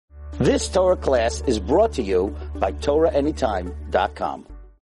This Torah class is brought to you by TorahAnytime.com.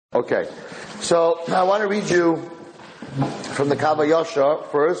 Okay, so I want to read you from the Kabbah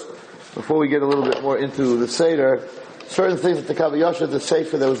first, before we get a little bit more into the Seder. Certain things that the Kabbah the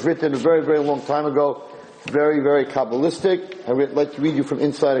Sefer that was written a very, very long time ago, very, very Kabbalistic. I'd like to read you from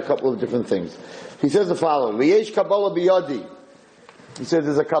inside a couple of different things. He says the following: V'yesh Kabbalah biyadi. He says,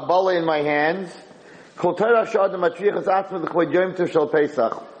 there's a Kabbalah in my hands.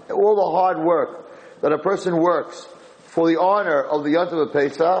 All the hard work that a person works for the honor of the Yontif of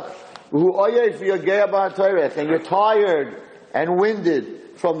Pesach, and you're tired and winded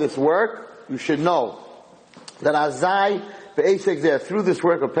from this work, you should know that Azai through this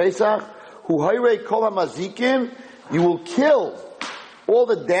work of Pesach, you will kill all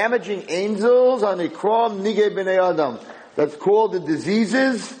the damaging angels on Ikram Nige B'nei Adam. That's called the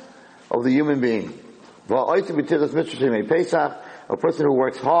diseases of the human being. A person who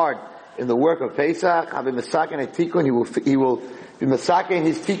works hard in the work of Pesach, he will be masaken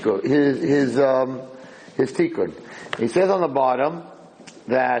his tikkun. He says on the bottom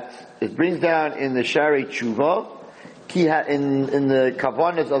that it brings down in the Shari Tshuva, in the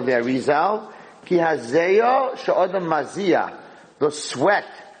Kavanas of the Arizal, ki hazeya sha'adam mazia, the sweat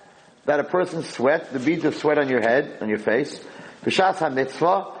that a person sweats, the beads of sweat on your head, on your face, b'shas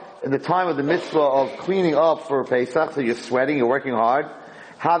ha-mitzvah, in the time of the mitzvah of cleaning up for Pesach, so you're sweating, you're working hard,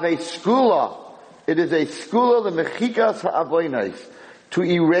 have a skula. It is a skula, the mechikas ha'avoinais, to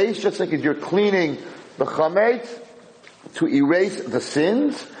erase, just like as you're cleaning the chametz, to erase the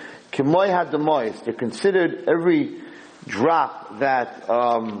sins, k'moy ha'demois. They're considered, every drop that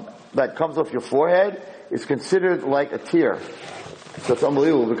comes off your forehead is considered like a tear. So it's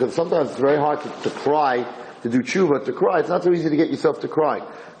unbelievable, because sometimes it's very hard to cry, to do tshuva, to cry. It's not so easy to get yourself to cry.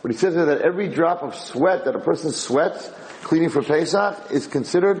 But he says that every drop of sweat that a person sweats, cleaning for Pesach, is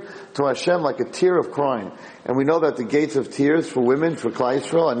considered to Hashem like a tear of crying. And we know that the gates of tears for women, for Klal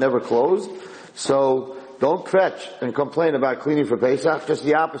Yisrael, are never closed. So don't fetch and complain about cleaning for Pesach, just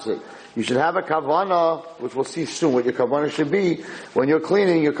the opposite. You should have a kavanah, which we'll see soon what your kavanah should be. When you're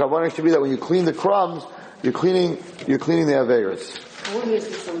cleaning, your kavanah should be that when you clean the crumbs, you're cleaning the Averis. I want to ask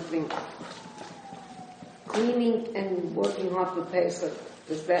you something. Cleaning and working hard for Pesach,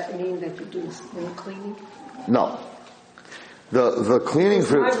 does that mean that you're doing spring cleaning? No. The cleaning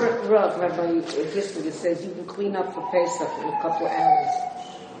for... My Rabbi Gisler says you can clean up for Pesach in a couple of hours.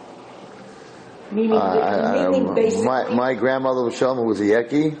 Meaning basically... My grandmother, who was a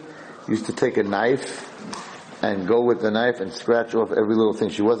Yeki, used to take a knife and go with the knife and scratch off every little thing.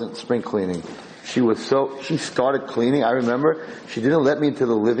 She wasn't spring cleaning. She started cleaning. I remember she didn't let me into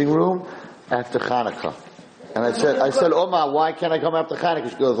the living room after Hanukkah. And I said, Oma, why can't I come after Hanukkah?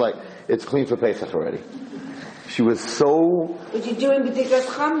 She goes like, it's clean for Pesach already. She was so... But you're doing B'dikas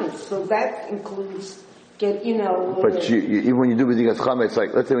Chametz, so that includes But even when you do B'dikas Chametz,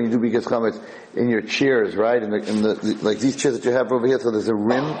 like, let's say when you do B'dikas Chametz in your chairs, right? In the like these chairs that you have over here, so there's a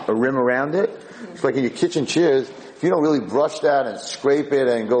rim around it. It's like in your kitchen chairs. If you don't really brush that and scrape it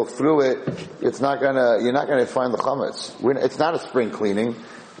and go through it, you're not gonna find the chametz. It's not a spring cleaning.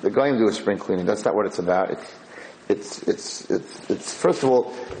 They're going to do a spring cleaning. That's not what it's about. It's first of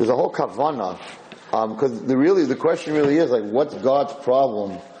all, there's a whole kavanah, because the question really is like, what's God's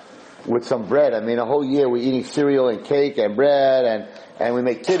problem with some bread? I mean, a whole year we're eating cereal and cake and bread and we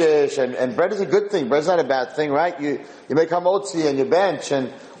make kiddush and bread is a good thing. Bread's not a bad thing, right? You make hamotzi and you bench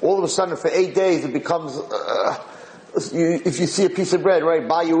and all of a sudden for 8 days it becomes, if you see a piece of bread, right,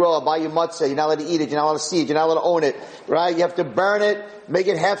 buy your raw, buy your matzah, you're not allowed to eat it, you're not allowed to see it, you're not allowed to own it, right? You have to burn it, make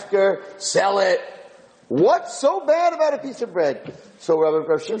it hefker, sell it. What's so bad about a piece of bread? So Rabbi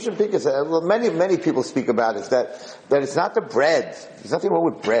Shimshon Pincus, many people speak about is that it's not the bread. There's nothing wrong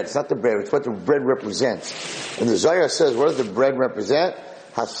with bread. It's not the bread. It's what the bread represents. And the Zohar says, what does the bread represent?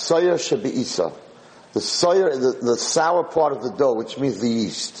 Hasoya shebeisa. The sour part of the dough, which means the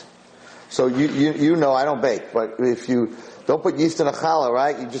yeast. So you know, I don't bake, but if you don't put yeast in a challah,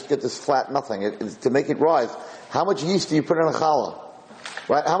 right, you just get this flat nothing. To make it rise, how much yeast do you put in a challah?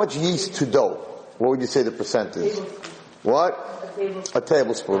 Right? How much yeast to dough? What would you say the percent is? What? A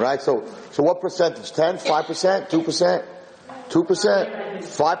tablespoon, right? So what percentage? 10? 5%? 2%? 2%?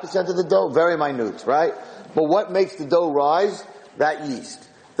 5% of the dough? Very minute, right? But what makes the dough rise? That yeast.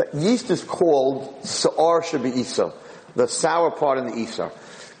 That yeast is called Sa'ar Shebe'isa, the sour part in the Isar.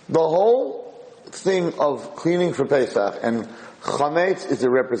 The whole thing of cleaning for Pesach and Chametz is a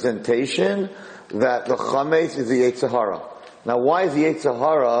representation that the Chametz is the Yetzer Hara. Now why is the Yetzer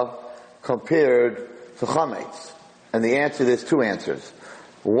Hara compared to Chametz? And the answer, there's two answers.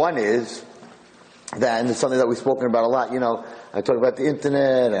 One is that, and it's something that we've spoken about a lot, I talk about the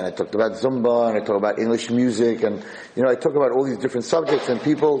internet, and I talked about Zumba, and I talk about English music, and, I talk about all these different subjects, and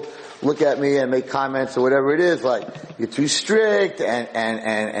people look at me and make comments or whatever it is, like, you're too strict,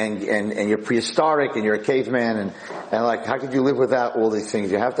 and you're prehistoric, and you're a caveman, and like, how could you live without all these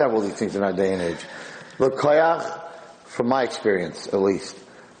things? You have to have all these things in our day and age. Look, koyach, from my experience, at least,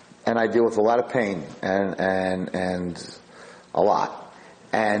 and I deal with a lot of pain, and a lot.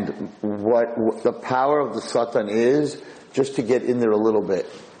 And what the power of the Satan is, just to get in there a little bit.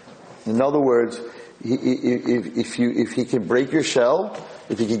 In other words, if he can break your shell,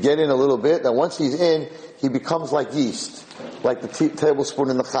 if he can get in a little bit, then once he's in, he becomes like yeast, like the tablespoon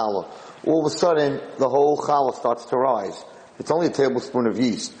in the challah. All of a sudden, the whole challah starts to rise. It's only a tablespoon of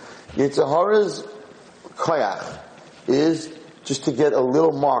yeast. Yitzhahara's koyach is just to get a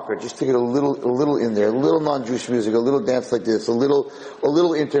little marker, just to get a little in there, a little non-Jewish music, a little dance like this, a little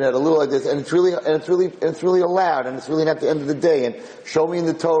internet, a little like this, and it's really allowed, and it's really not the end of the day. And show me in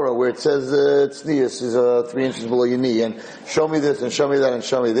the Torah where it says tznius is 3 inches below your knee, and show me this, and show me that, and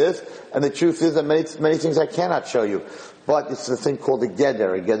show me this. And the truth is that many things I cannot show you. But it's a thing called a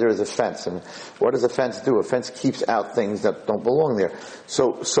geder. A geder is a fence. And what does a fence do? A fence keeps out things that don't belong there.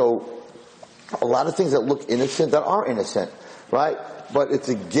 So a lot of things that look innocent that are innocent. Right? But it's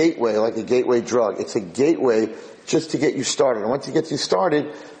a gateway, like a gateway drug. It's a gateway just to get you started. And once he gets you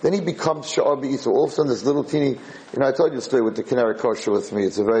started, then he becomes sha'ar b'yisrael. All of a sudden this little teeny, I told you the story with the Canary kosher with me.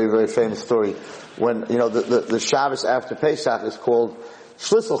 It's a very, very famous story. When, the Shabbos after Pesach is called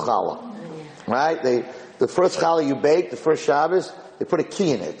Shlisel Challah. Right? The first challah you bake, the first Shabbos, they put a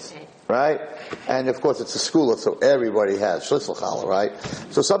key in it. Right? And of course it's a skula, so everybody has Shlisel Challah, right?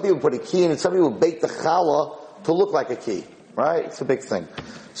 So some people put a key in it, some people bake the challah to look like a key. Right? It's a big thing.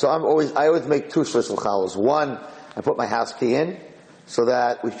 So I always make 2 shlisel challahs. One, I put my house key in, so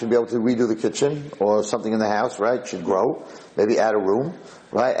that we should be able to redo the kitchen, or something in the house, right? Should grow. Maybe add a room,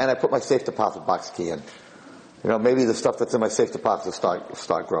 right? And I put my safe deposit box key in. Maybe the stuff that's in my safe deposit will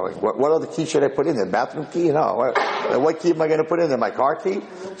start growing. What other key should I put in there? Bathroom key? No. What key am I going to put in there? My car key?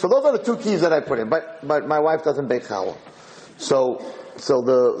 So those are the 2 keys that I put in. But my wife doesn't bake challah. So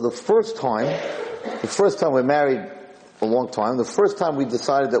the first time we're married a long time, the first time we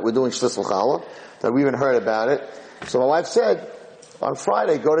decided that we're doing shlisel challah, that we even heard about it. So my wife said, on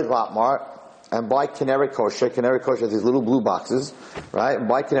Friday, go to Glattmart and buy Canary kosher. Canary kosher has these little blue boxes, right? And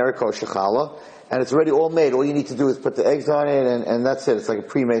buy Canary kosher challah. And it's already all made. All you need to do is put the eggs on it, and that's it. It's like a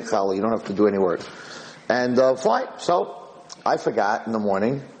pre-made challah. You don't have to do any work. And fine. So I forgot in the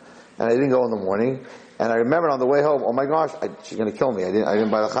morning, and I didn't go in the morning. And I remembered on the way home, oh my gosh, she's going to kill me. I didn't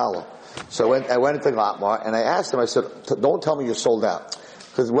buy the challah. So I went into Glattmart, and I asked him, I said, don't tell me you're sold out.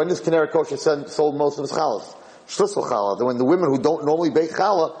 Because when does Canary Kosher sold most of his challahs? Shlisel challah. When the women who don't normally bake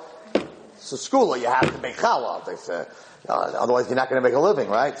challah, it's a skula, you have to bake challah, they say. Otherwise you're not going to make a living,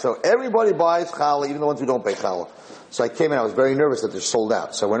 right? So everybody buys challah, even the ones who don't bake challah. So I came in, I was very nervous that they're sold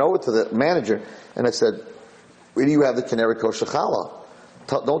out. So I went over to the manager, and I said, where do you have the Canary Kosher challah?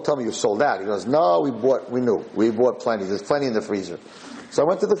 Don't tell me you're sold out. He goes, no, we bought plenty. There's plenty in the freezer. So I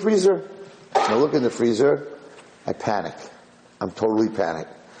went to the freezer, and I look in the freezer, I panic. I'm totally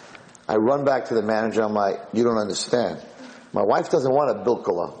panicked. I run back to the manager, I'm like, you don't understand. My wife doesn't want a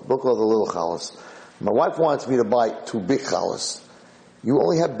bilkala. Bilkala the little challahs. My wife wants me to buy 2 big challahs. You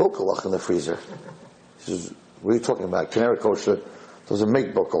only have bilkalach in the freezer. She says, what are you talking about? Canary Kosher doesn't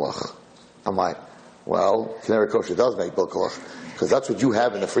make bilkalach. I'm like, well, Canary Kosher does make bilkalach, because that's what you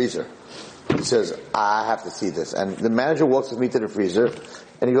have in the freezer. He says, I have to see this. And the manager walks with me to the freezer,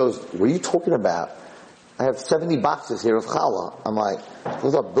 and he goes, what are you talking about? I have 70 boxes here of challah. I'm like,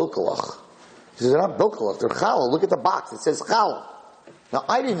 those are bilkalach. He says, they're not bilkalach, they're challah. Look at the box, it says challah. Now,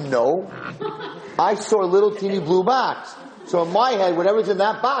 I didn't know. I saw a little teeny blue box. So in my head, whatever's in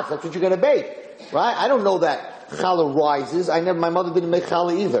that box, that's what you're going to bake. Right? I don't know that challah rises. My mother didn't make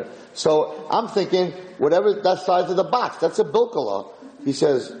challah either. So I'm thinking, whatever that size of the box, that's a bilkalah. He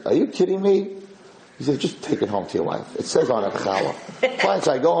says, are you kidding me? He says, just take it home to your wife. It says on it challah. Fine,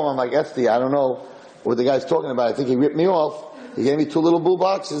 so I go home, I'm like, Esty, I don't know what the guy's talking about. I think he ripped me off. He gave me 2 little blue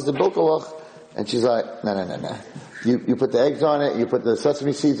boxes, the bilkalach. And she's like, no. You put the eggs on it, you put the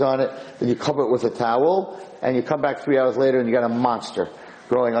sesame seeds on it, then you cover it with a towel, and you come back 3 hours later and you got a monster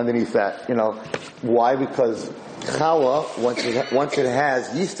growing underneath that. Why? Because challah, once it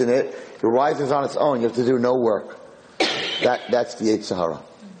has yeast in it, it rises on its own. You have to do no work. That's the Yetzer Hara.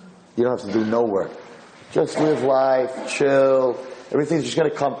 You don't have to do no work. Just live life, chill. Everything's just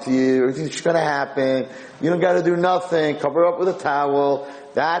going to come to you. Everything's just going to happen. You don't got to do nothing. Cover up with a towel.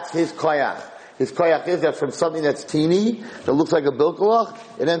 That's his koyach. His koyach is that from something that's teeny, that looks like a bilkalach,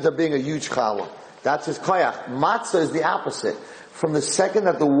 it ends up being a huge challah. That's his koyach. Matzah is the opposite. From the second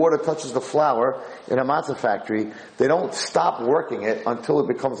that the water touches the flour in a matzah factory, they don't stop working it until it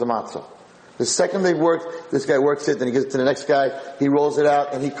becomes a matzah. The second they work, this guy works it, then he gives it to the next guy, he rolls it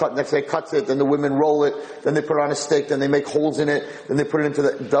out, and next guy cuts it, then the women roll it, then they put it on a steak, then they make holes in it, then they put it into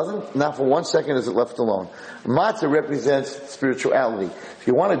not for 1 second is it left alone. Matzah represents spirituality. If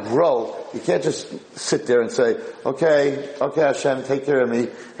you want to grow, you can't just sit there and say, okay Hashem, take care of me.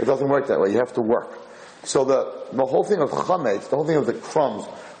 It doesn't work that way. You have to work. So the whole thing of chametz, the whole thing of the crumbs,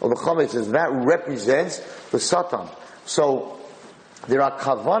 of the chametz is that represents the satan. So, there are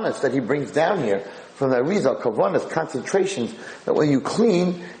kavanas that he brings down here from the Arizal, kavanas, concentrations, that when you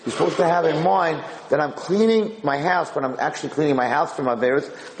clean, you're supposed to have in mind that I'm cleaning my house, but I'm actually cleaning my house from Averis,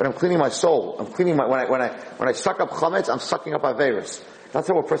 but I'm cleaning my soul. I'm cleaning when I suck up chametz, I'm sucking up Averis. That's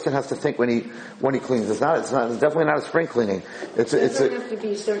how a person has to think when he cleans. It's definitely not a spring cleaning. It doesn't have to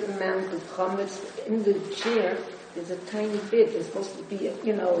be a certain amount of chametz in the chair. There's a tiny bit. It's supposed to be,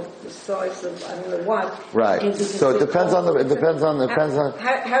 the size of I don't know what. Right. So it depends on.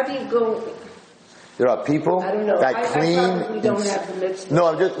 How do you go? There are people that clean. We don't have the mitzvah.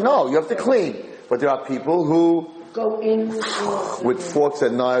 No. You have to clean, but there are people who go in with forks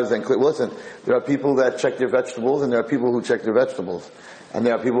and knives and clean. Listen, there are people that check their vegetables, and there are people who check their vegetables, and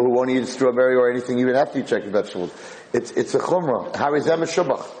there are people who won't eat strawberry or anything even after you check your vegetables. It's a chumrah. Harizem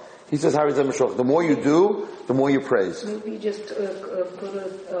shubach. He says, the more you do, the more you praise. Maybe just put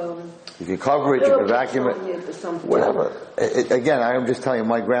a... you can cover it, you can vacuum it, whatever. Again, I'm just telling you,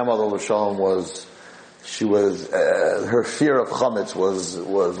 my grandmother, L'Shalom, her fear of chametz was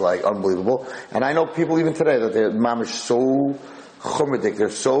like unbelievable. And I know people even today that they're mamish so chumadik, they're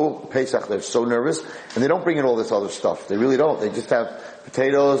so Pesach, they're so nervous, and they don't bring in all this other stuff. They really don't. They just have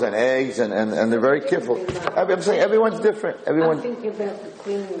potatoes and eggs, and they're very careful. I'm saying everyone's different. I'm thinking about the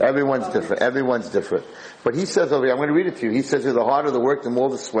cleaning. Everyone's different. But he says over here, I'm going to read it to you. He says, the harder the work, the more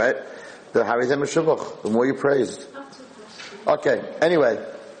the sweat, the harizem shuvach, the more you praised. Okay, anyway.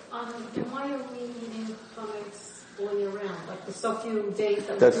 Why are we eating chametz all year round? Like the few days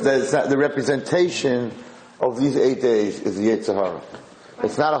that's the representation of these 8 days is the Yetzer Hara.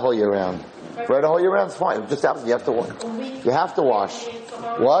 It's not a whole year round. Right, a whole year round is fine. Just after you have to wash. You have to wash.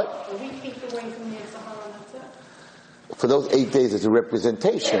 What? A week keep away from the Yetzer Hara, and that's it. For those 8 days, it's a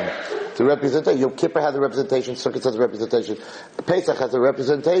representation. It's a representation. Yom Kippur has a representation. Sukkot has a representation. Pesach has a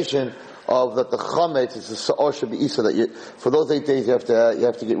representation of that the chametz is the sa'or shebe'isa, that for those 8 days you have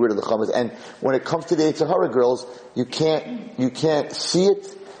to get rid of the chametz. And when it comes to the Yetzer Hara girls, you can't see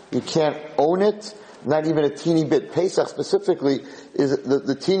it, you can't own it, not even a teeny bit. Pesach specifically is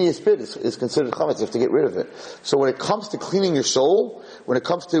the teeniest bit is considered chametz. You have to get rid of it. So when it comes to cleaning your soul, when it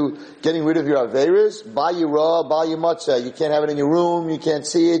comes to getting rid of your averas, buy your raw, buy your matzah. You can't have it in your room, you can't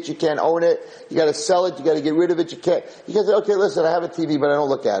see it, you can't own it, you gotta sell it, you gotta get rid of it, you can't say, okay, listen, I have a TV, but I don't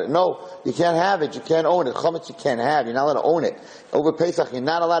look at it. No, you can't have it, you can't own it. Chametz you can't have, you're not allowed to own it. Over Pesach, you're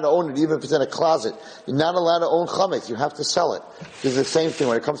not allowed to own it, even if it's in a closet. You're not allowed to own chametz, you have to sell it. It's the same thing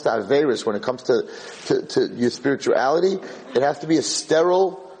when it comes to averas, when it comes to your spirituality, it has to be a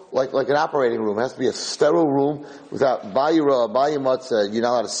sterile, like an operating room. It has to be a sterile room without bayira, matzah. You're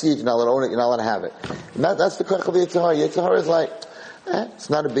not allowed to see it, you're not allowed to own it, you're not allowed to have it. And that's the koach of Yetzer Hara. Yetzer Hara is like, it's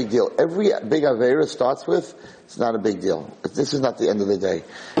not a big deal. Every big avera starts with, it's not a big deal. This is not the end of the day.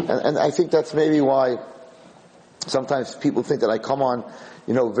 And I think that's maybe why sometimes people think that I come on,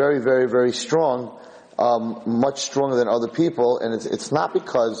 very, very, very strong, much stronger than other people, and it's not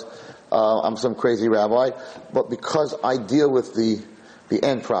because I'm some crazy rabbi, but because I deal with the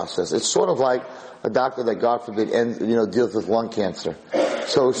end process. It's sort of like a doctor that, God forbid, deals with lung cancer.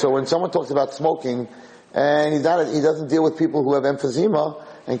 So when someone talks about smoking, and he doesn't deal with people who have emphysema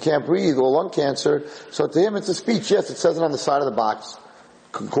and can't breathe or lung cancer, so to him it's a speech. Yes, it says it on the side of the box,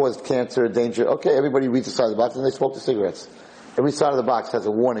 can cause cancer, danger. Okay, everybody reads the side of the box and they smoke the cigarettes. Every side of the box has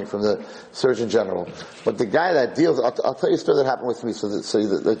a warning from the Surgeon General. But the guy that deals, I'll tell you a story that happened with me so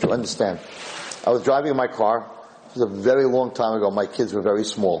that you understand. I was driving in my car. This was a very long time ago. My kids were very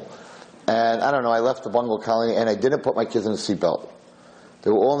small. And I don't know, I left the bungalow colony and I didn't put my kids in a seatbelt. They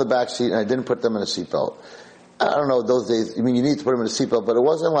were all in the back seat and I didn't put them in a seatbelt. I don't know, those days, you need to put them in a seatbelt, but it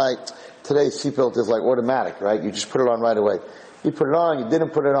wasn't like today's seatbelt is like automatic, right? You just put it on right away. You put it on, you didn't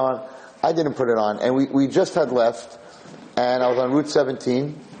put it on, I didn't put it on. And we just had left and I was on Route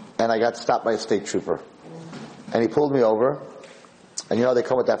 17 and I got stopped by a state trooper. And he pulled me over and they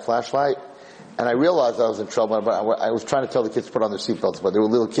come with that flashlight. And I realized I was in trouble, but I was trying to tell the kids to put on their seatbelts, but they were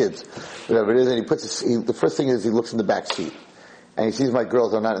little kids, whatever it is. And the first thing is he looks in the back seat. and he sees my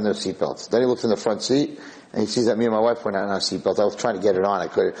girls are not in their seatbelts. Then he looks in the front seat, and he sees that me and my wife were not in our seatbelts. I was trying to get it on, I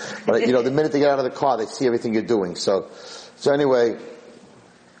couldn't. But the minute they get out of the car, they see everything you're doing. So anyway,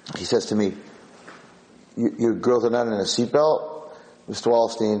 he says to me, your girls are not in a seatbelt? Mr.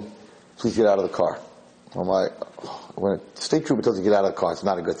 Wallerstein, please get out of the car. I'm like, when a state trooper tells you to get out of the car, it's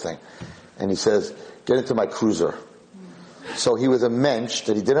not a good thing. And he says, get into my cruiser. So he was a mensch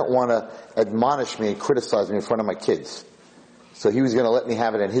that he didn't want to admonish me and criticize me in front of my kids. So he was going to let me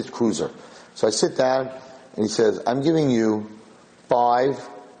have it in his cruiser. So I sit down and he says, I'm giving you 5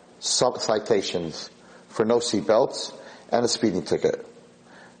 citations for no seatbelts and a speeding ticket.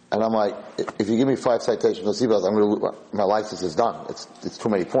 And I'm like, if you give me 5 citations, no seatbelts, my license is done. It's too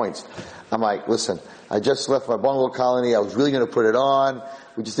many points. I'm like, listen, I just left my bungalow colony. I was really going to put it on.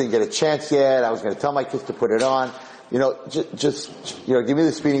 We just didn't get a chance yet. I was going to tell my kids to put it on. Just give me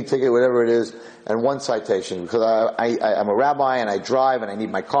the speeding ticket, whatever it is, and 1 citation, because I'm a rabbi and I drive and I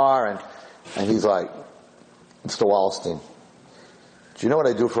need my car. And he's like, Mr. Wallerstein, do you know what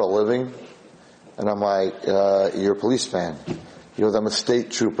I do for a living? And I'm like, you're a policeman. He goes, I'm a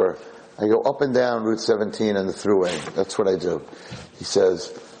state trooper. I go up and down Route 17 and the thruway. That's what I do. He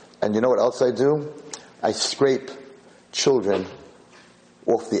says, and you know what else I do? I scrape children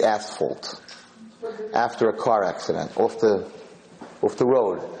off the asphalt after a car accident, off the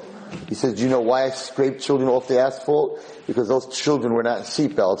road. He says, do you know why I scrape children off the asphalt? Because those children were not in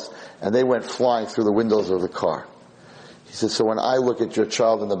seatbelts and they went flying through the windows of the car. He says, so when I look at your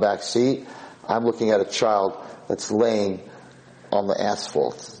child in the back seat, I'm looking at a child that's laying on the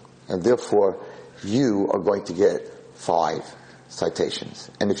asphalt. And therefore, you are going to get 5 citations.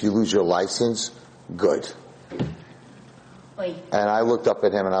 And if you lose your license, good. Oy. And I looked up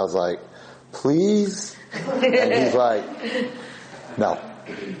at him and I was like, please? And he's like, no.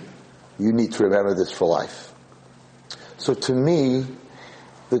 You need to remember this for life. So to me,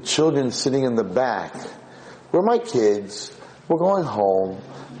 the children sitting in the back were my kids. We're going home.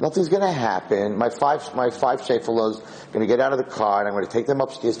 Nothing's going to happen. My five Shefelos are going to get out of the car and I'm going to take them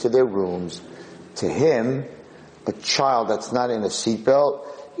upstairs to their rooms. To him, a child that's not in a seatbelt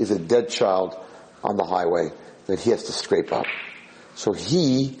is a dead child on the highway that he has to scrape up. So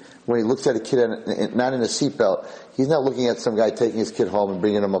when he looks at a kid not in a seatbelt, he's not looking at some guy taking his kid home and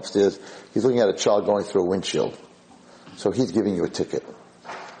bringing him upstairs. He's looking at a child going through a windshield. So he's giving you a ticket.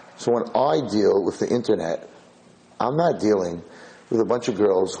 So when I deal with the internet, I'm not dealing with a bunch of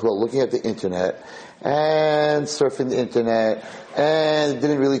girls who are looking at the internet and surfing the internet, and it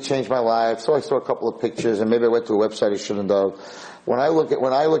didn't really change my life. So I saw a couple of pictures, and maybe I went to a website I shouldn't have. When I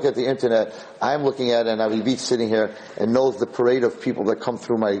look at the internet, I'm looking at, and Avi Beach sitting here and knows the parade of people that come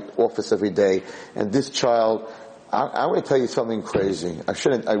through my office every day. And this child, I'm going to tell you something crazy.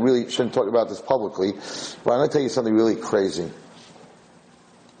 I really shouldn't talk about this publicly, but I'm going to tell you something really crazy.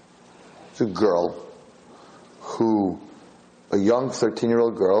 It's a girl a young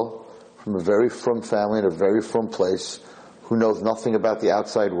 13-year-old girl from a very frum family in a very frum place, who knows nothing about the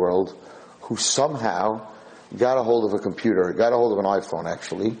outside world, who somehow got a hold of a computer, got a hold of an iPhone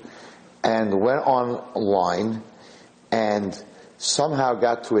actually, and went online and somehow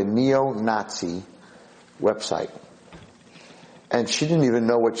got to a neo-Nazi website. And she didn't even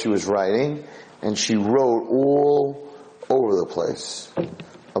know what she was writing, and she wrote all over the place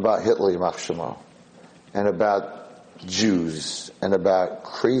about Hitler, Yimach Shemo, and about Jews, and about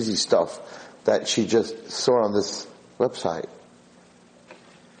crazy stuff that she just saw on this website.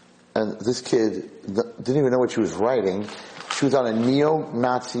 And this kid didn't even know what she was writing. She was on a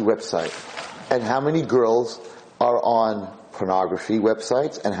neo-Nazi website. And how many girls are on pornography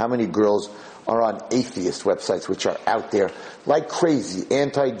websites, and how many girls are on atheist websites, which are out there like crazy,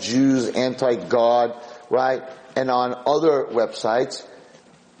 anti-Jews, anti-God, right? And on other websites.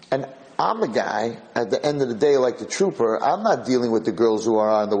 And I'm the guy, at the end of the day, like the trooper, I'm not dealing with the girls who are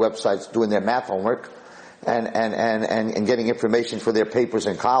on the websites doing their math homework and getting information for their papers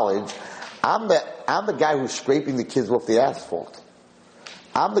in college. I'm the guy who's scraping the kids off the asphalt.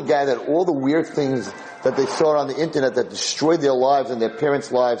 I'm the guy that all the weird things that they saw on the internet that destroyed their lives and their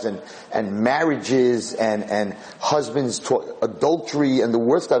parents' lives and marriages and husbands, adultery and the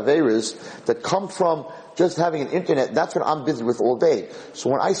worst averas that come from just having an internet, that's what I'm busy with all day. So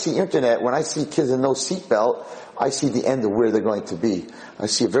when I see internet, when I see kids in no seatbelt, I see the end of where they're going to be. I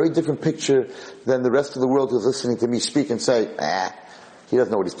see a very different picture than the rest of the world who's listening to me speak and say, he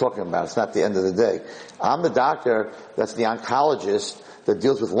doesn't know what he's talking about. It's not the end of the day. I'm the doctor that's the oncologist that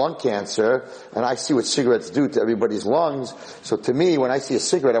deals with lung cancer, and I see what cigarettes do to everybody's lungs. So to me, when I see a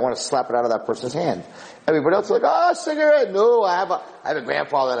cigarette, I want to slap it out of that person's hand. Everybody else is like, cigarette. No, I have a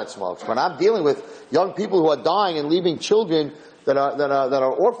grandfather that smokes. When I'm dealing with young people who are dying and leaving children that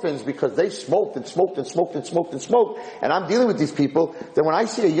are orphans because they smoked and smoked and smoked and smoked and smoked, and I'm dealing with these people, then when I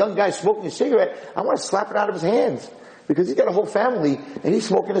see a young guy smoking a cigarette, I want to slap it out of his hands. Because he's got a whole family and he's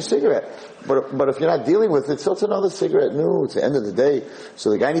smoking a cigarette. But if you're not dealing with it, so it's another cigarette. No, it's the end of the day.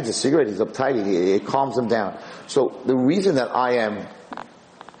 So the guy needs a cigarette, he's uptight, it calms him down. So the reason that I am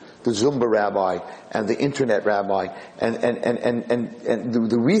the Zumba rabbi and the internet rabbi and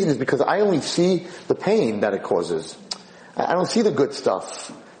the reason is because I only see the pain that it causes. I don't see the good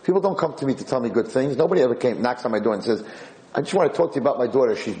stuff. People don't come to me to tell me good things. Nobody ever knocks on my door and says, I just want to talk to you about my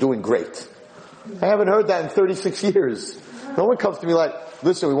daughter, she's doing great. I haven't heard that in 36 years. No one comes to me like,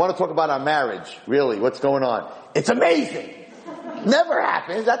 listen, we want to talk about our marriage. Really, what's going on? It's amazing. Never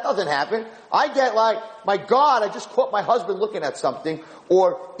happens. That doesn't happen. I get like, my God, I just caught my husband looking at something,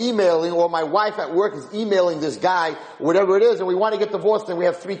 or emailing, or my wife at work is emailing this guy, whatever it is, and we want to get divorced and we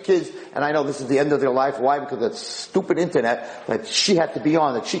have 3 kids, and I know this is the end of their life. Why? Because of that stupid internet that she had to be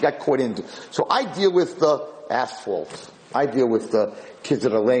on, that she got caught into. So I deal with the asphalt. I deal with the kids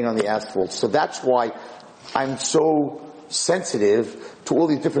that are laying on the asphalt. So that's why I'm so sensitive to all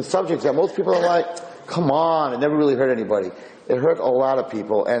these different subjects that most people are like, come on, it never really hurt anybody. It hurt a lot of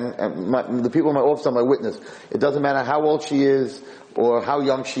people, and the people in my office are my witness. It doesn't matter how old she is, or how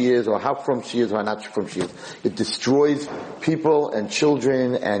young she is, or how from she is, or how not from she is. It destroys people and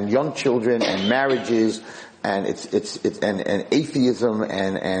children and young children and marriages, and and atheism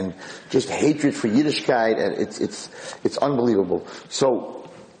and just hatred for Yiddishkeit, and it's unbelievable. So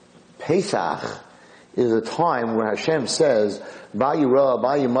Pesach is a time where Hashem says, Ba Yirah,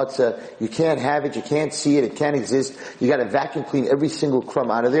 Ba Yimatzah, you can't have it, you can't see it, it can't exist. You got to vacuum clean every single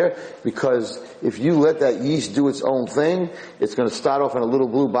crumb out of there, because if you let that yeast do its own thing, it's going to start off in a little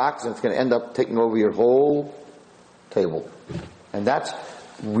blue box and it's going to end up taking over your whole table. And that's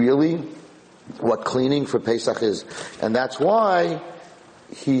really what cleaning for Pesach is. And that's why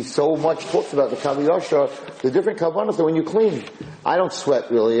he so much talks about the Kav Yashar, the different kavanos that when you clean. I don't sweat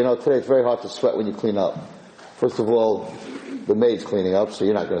really. Today it's very hard to sweat when you clean up. First of all, the maid's cleaning up, so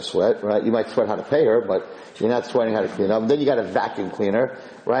you're not going to sweat, right? You might sweat how to pay her, but you're not sweating how to clean up. And then you got a vacuum cleaner,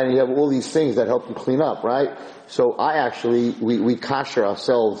 right? And you have all these things that help you clean up, right? So we kasher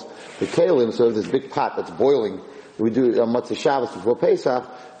ourselves the kalim, so there's this big pot that's boiling. We do it on Motzei Shabbos before Pesach,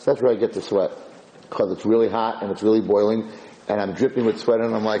 so that's where I get the sweat. Because it's really hot and it's really boiling, and I'm dripping with sweat,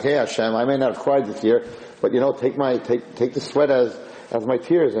 and I'm like, hey Hashem, I may not have cried this year, but take the sweat as my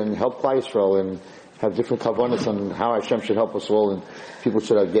tears and help Klal Yisrael and have different kavanas on how Hashem should help us all, and people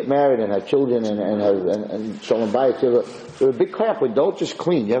should get married and have children and shalom bayit. You have a big crap, but don't just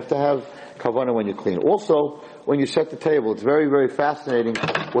clean. You have to have kavanah when you clean. Also, when you set the table, it's very, very fascinating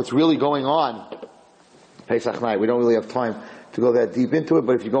what's really going on Pesach night. We don't really have time to go that deep into it,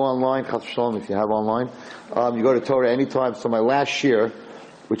 but if you go online, Chas Shalom, if you have online, you go to Torah anytime. So my last year,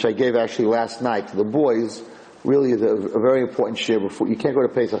 which I gave actually last night to the boys, really is a very important shir. Before you can't go to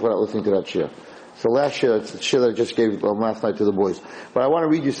Pesach without listening to that shir. So last year, it's a shir that I just gave last night to the boys. But I want to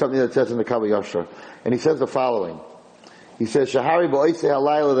read you something that says in the Kav Yashar. And he says the following. He says, Shahari ba'oisei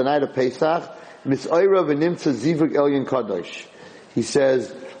halayla, the night of Pesach, mis'oira v'nimtza zivug elyon kadosh. He says,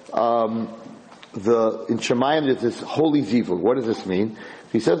 in Shemayim there's this holy zivug. What does this mean?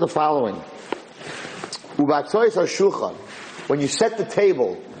 He says the following. U'ba'tzois ha'shulchan. When you set the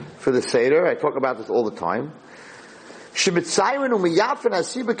table for the Seder, I talk about this all the time, and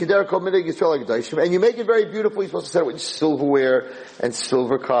you make it very beautiful. You're supposed to set it with silverware and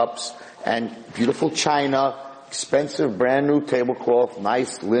silver cups and beautiful china, expensive brand new tablecloth,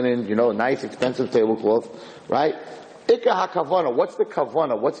 nice linen, nice expensive tablecloth, right? Ikka hakavana. What's the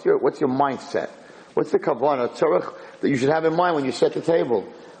kavana? What's your mindset? What's the kavana tzarech that you should have in mind when you set the table?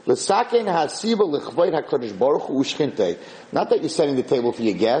 Not that you're setting the table for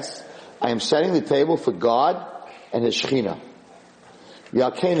your guests. I am setting the table for God and His Shechina.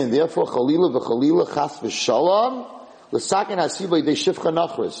 And therefore, Chalila v'Chalila chas v'shalom l'saken hasiba yidei shifcha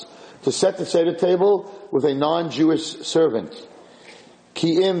nachris, to set the Seder table with a non-Jewish servant.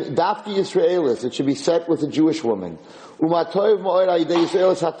 Ki'im dafki Yisraelis, it should be set with a Jewish woman. Umatoiv ma'or yidei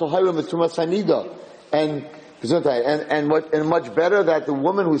Yisraelis hatohirim v'tumas hanida, and much better that the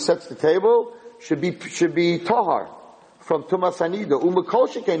woman who sets the table should be tahar from tumas hanida. Umakol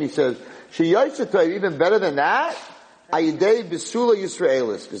sheken, he says, even better than that, ayidei besula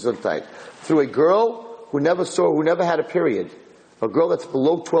Yisraelis, through a girl who never had a period, a girl that's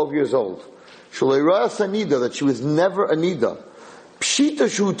below 12 years old, that she was never a nida. Pshita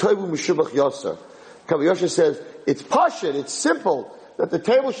shu toivu mishubach yasser. Kav Yashar says it's pashut, it's simple, that the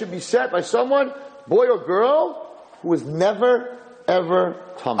table should be set by someone, boy or girl, who was never ever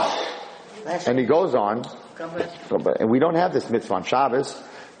tamei. And he goes on. And we don't have this mitzvah on Shabbos.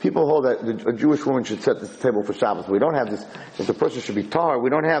 People hold that a Jewish woman should set the table for Shabbos. We don't have this. That the person should be tar. We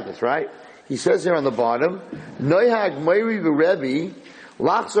don't have this, right? He says here on the bottom, Noihag Meiri v'Rebbe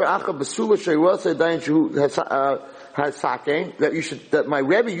Lachzer Acha Basula Sheirosei Dayan Shehu Hasakein, that my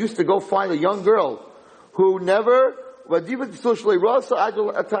Rebbe used to go find a young girl who never that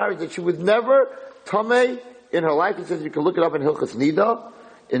she was never tamei in her life. He says you can look it up in Hilchas Nida,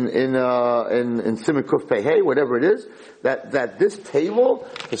 in Siman Kuf Pei Hey, whatever it is, that this table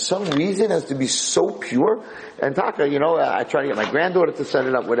for some reason has to be so pure. And Taka, I try to get my granddaughter to set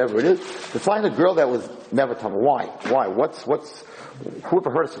it up, whatever it is, to find a girl that was never tamei. Why? Who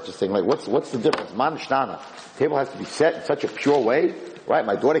ever heard of such a thing? Like, what's the difference? Man shtana. The table has to be set in such a pure way, right?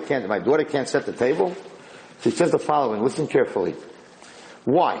 My daughter can't set the table. So he says the following, listen carefully.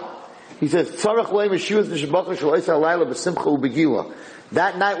 Why? He says, that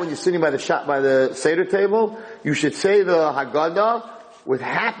night when you're sitting by the Seder table, you should say the Haggadah with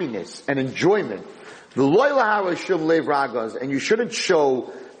happiness and enjoyment. And you shouldn't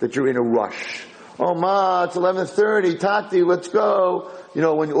show that you're in a rush. Oh ma, it's 11:30, Tati, let's go.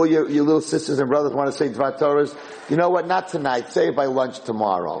 When all your little sisters and brothers want to say Dvar Torahs, you know what, not tonight, say it by lunch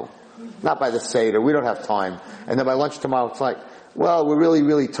tomorrow. Not by the Seder, we don't have time. And then by lunch tomorrow, it's like, well, we're really,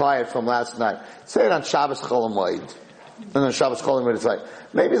 really tired from last night. Say it on Shabbos Chol Hamoed. And on Shabbos Chol Hamoed, it's like,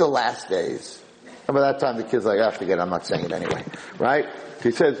 maybe the last days. And by that time, the kid's like, forget it, I'm not saying it anyway. Right?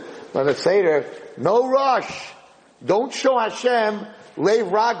 He says, by the Seder, no rush. Don't show Hashem leiv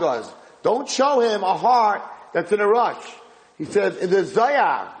ragaz. Don't show him a heart that's in a rush. He says, in the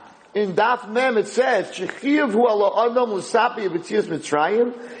Zayar, in Daf Mem, it says, it's a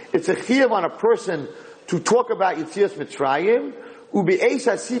chiyuv on a person to talk about Yetzias Mitzrayim, u'be'eis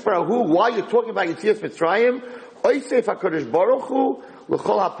ha'siparahu, while you're talking about Yetzias Mitzrayim, oisef HaKadosh Baruch Hu,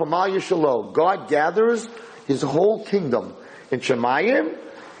 l'chol ha'pamal yishalo. God gathers His whole kingdom in Shemayim,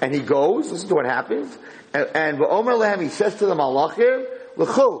 and He goes, listen to what happens, and v'omer lehem, He says to the Malachim,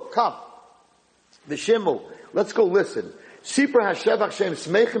 l'chu, come, v'shimu, let's go listen. Let's go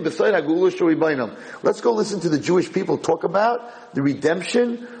listen to the Jewish people talk about the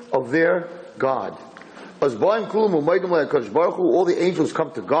redemption of their God. All the angels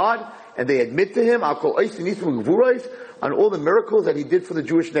come to God and they admit to Him on all the miracles that He did for the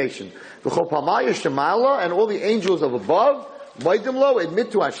Jewish nation. And all the angels of above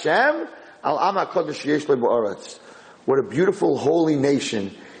admit to Hashem. What a beautiful holy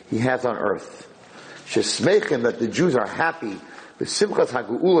nation He has on earth. That the Jews are happy, in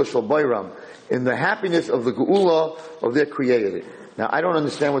the happiness of the geula of their Creator. Now, I don't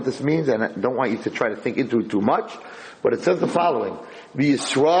understand what this means, and I don't want you to try to think into it too much, but it says the following: the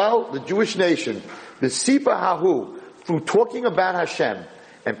Yisrael, the Jewish nation, the Sipa Hahu, through talking about Hashem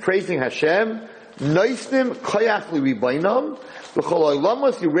and praising Hashem, Noisnim Koyach Libainam,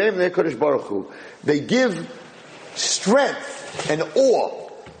 they give strength and awe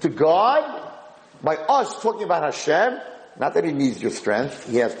to God. By us talking about Hashem, not that He needs your strength,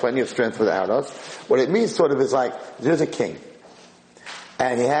 He has plenty of strength without us. What it means sort of is like, there's a king,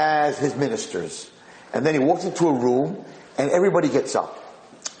 and he has his ministers, and then he walks into a room, and everybody gets up.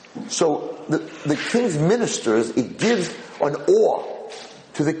 So the king's ministers, it gives an awe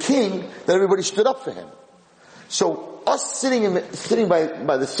to the king that everybody stood up for him. So us sitting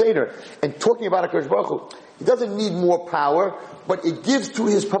by the Seder and talking about HaKadosh Baruch Hu, he doesn't need more power, but it gives to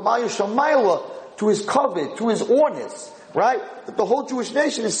his Pamaya Shamayla, to his covet, to his awness, right? That the whole Jewish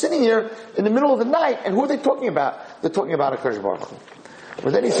nation is sitting here in the middle of the night, and who are they talking about? They're talking about HaKadosh Baruch Hu.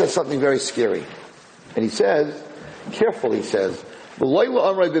 But then he says something very scary. And he says, carefully he says,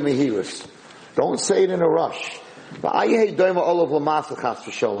 don't say it in a rush.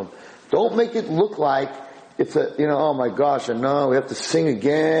 Don't make it look like it's oh my gosh, and no, we have to sing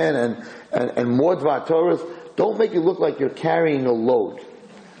again, and more Dvar Torahs. Don't make it look like you're carrying a load.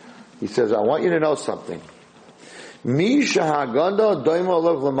 He says, I want you to know something. A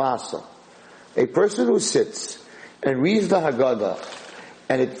person who sits and reads the Haggadah,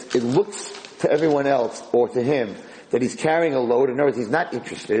 and it looks to everyone else, or to him, that he's carrying a load, in other words, he's not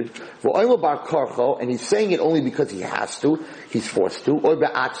interested, and he's saying it only because he has to, he's forced to, or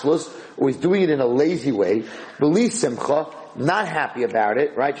he's doing it in a lazy way, not happy about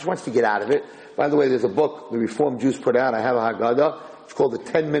it, right, just wants to get out of it. By the way, there's a book the Reformed Jews put out, I have a Haggadah, it's called the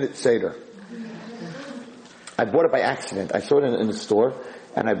 10-minute Seder. I bought it by accident. I saw it in the store,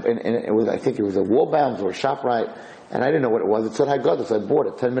 and it was, I think it was a Wallbounds or a ShopRite, and I didn't know what it was. It said Haggadah, so I bought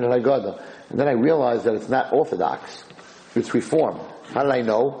it, 10-minute Haggadah. And then I realized that it's not Orthodox. It's Reform. How did I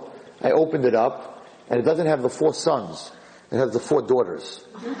know? I opened it up, and it doesn't have the 4 sons. It has the 4 daughters.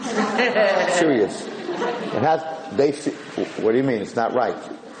 Serious. It has, what do you mean? It's not right.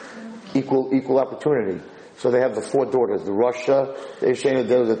 Equal opportunity. So they have the 4 daughters, the Russia, the Ishena,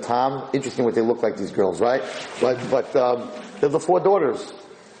 the Tom. Interesting what they look like, these girls, right? But they're the 4 daughters.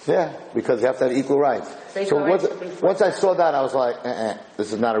 Yeah, because they have to have equal rights. So once I saw that, I was like,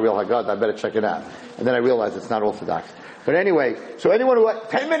 this is not a real Haggadah, I better check it out. And then I realized it's not Orthodox. But anyway, so anyone who,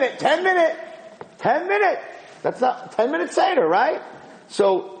 10 minute, that's not, 10 minutes Seder, right?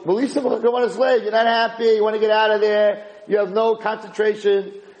 So, Melissa, go on his leg, you're not happy, you want to get out of there, you have no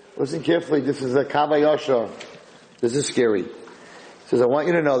concentration. Listen carefully, this is a Kabayasha. This is scary. He says, I want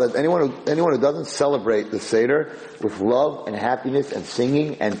you to know that anyone who doesn't celebrate the Seder with love and happiness and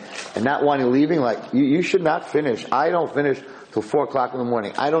singing and not wanting leaving, like, you should not finish. I don't finish till 4 o'clock in the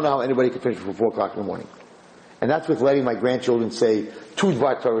morning. I don't know how anybody can finish before 4 o'clock in the morning. And that's with letting my grandchildren say 2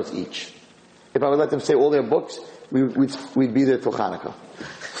 Dvar Torahs each. If I would let them say all their books, we'd be there till Hanukkah.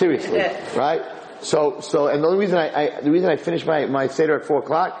 Seriously. Right? So, and the only reason I finished my Seder at 4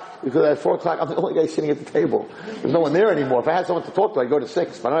 o'clock, because at 4 o'clock, I'm the only guy sitting at the table. There's no one there anymore. If I had someone to talk to, I'd go to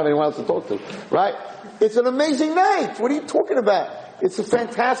 6, but I don't have anyone else to talk to. Right? It's an amazing night. What are you talking about? It's a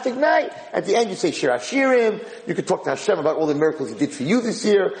fantastic night. At the end, you say Shir Hashirim. You can talk to Hashem about all the miracles He did for you this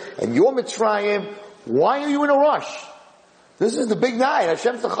year, and your Mitzrayim. Why are you in a rush? This is the big night.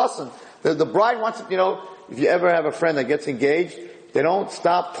 Hashem's the chassan. The bride wants to, if you ever have a friend that gets engaged, they don't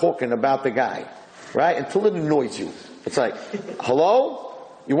stop talking about the guy. Right? Until it annoys you. It's like, hello?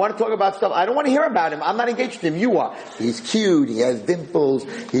 You want to talk about stuff? I don't want to hear about him. I'm not engaged to him. You are. He's cute. He has dimples.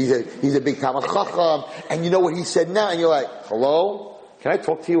 He's a big Talmid Chacham. And you know what he said now? And you're like, hello? Can I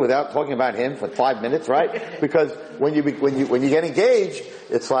talk to you without talking about him for 5 minutes, right? Because when you get engaged,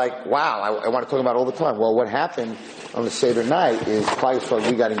 it's like, wow, I want to talk about it all the time. Well, what happened on the Seder night is,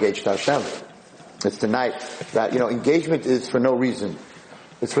 we got engaged to Hashem. It's the night that, engagement is for no reason.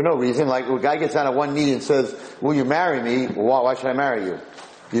 It's for no reason. Like, a guy gets down on one knee and says, will you marry me? Well, why should I marry you?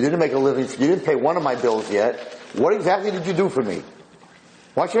 You didn't make a living. You didn't pay one of my bills yet. What exactly did you do for me?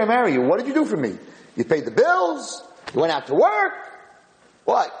 Why should I marry you? What did you do for me? You paid the bills. You went out to work.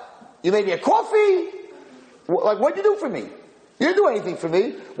 What? You made me a coffee. Like, what did you do for me? You didn't do anything for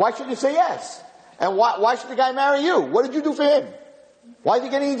me. Why should you say yes? And why should the guy marry you? What did you do for him? Why is he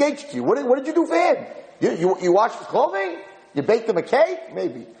getting engaged to you? What did you do for him? You washed his clothing? You baked him a cake?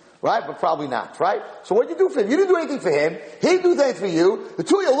 Maybe. Right? But probably not, right? So what did you do for him? You didn't do anything for him. He didn't do anything for you. The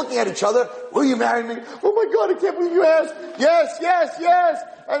two of you are looking at each other. Will you marry me? Oh my God, I can't believe you asked. Yes.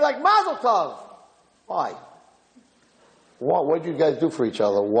 And like, Mazel Tov. Why? What did you guys do for each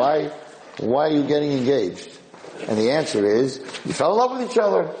other? Why are you getting engaged? And the answer is, you fell in love with each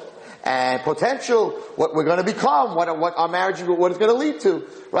other. And potential, what we're going to become, what our marriage, what it's going to lead to.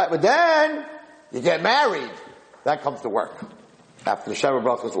 Right? But then, you get married. That comes to work. After the Shabbat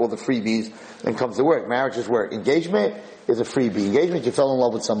Brachos, all the freebies, then comes the work. Marriage is work. Engagement is a freebie. Engagement, you fell in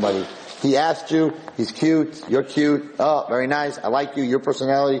love with somebody. He asked you, he's cute, you're cute, oh, very nice, I like you, your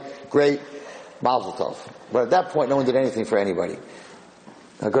personality, great, Mazel Tov. But at that point, no one did anything for anybody.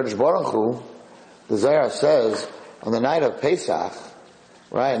 HaKadosh Baruch Hu, the Zohar says, on the night of Pesach,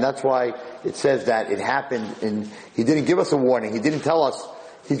 right, and that's why it says that it happened, he didn't give us a warning, he didn't tell us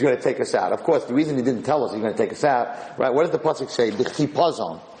he's going to take us out. Of course, the reason he didn't tell us he's going to take us out, right? What does the pasuk say?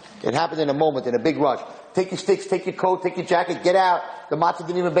 B'chipazon. It happened in a moment, in a big rush. Take your sticks, take your coat, take your jacket, get out. The matzah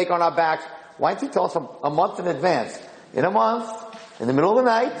didn't even bake on our backs. Why didn't he tell us a month in advance? In a month, in the middle of the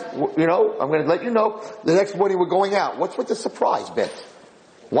night, I'm going to let you know, the next morning we're going out. What's with the surprise bit?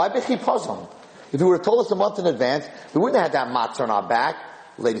 Why b'chipazon? If he would have told us a month in advance, we wouldn't have had that matzah on our back.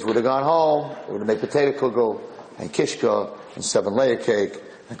 The ladies would have gone home. They would have made potato kugel and kishka and 7-layer cake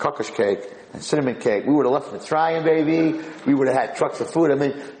and kokosh cake and cinnamon cake. We would have left Mitzrayim, baby. We would have had trucks of food. I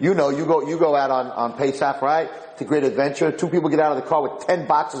mean, you go out on Pesach, right? It's a great adventure. 2 people get out of the car with 10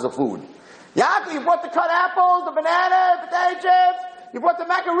 boxes of food. Yaakov, you brought the cut apples, the bananas, potato chips. You brought the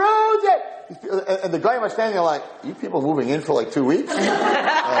macaroons. And the guy was standing there like, you people moving in for like 2 weeks?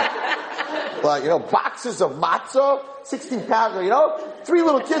 Boxes of matzah, 16 pounds, 3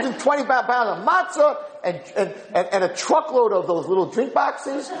 little kids and 20 pounds of matzah, and a truckload of those little drink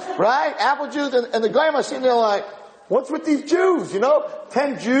boxes, right? Apple juice, and the guy was sitting there like, what's with these Jews,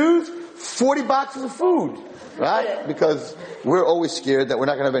 10 Jews, 40 boxes of food, right? Because we're always scared that we're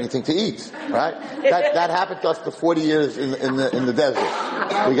not going to have anything to eat, right? That happened to us for 40 years in the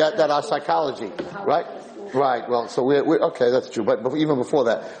desert. We got that, our psychology, right? Right, well, so we're okay, that's true. But even before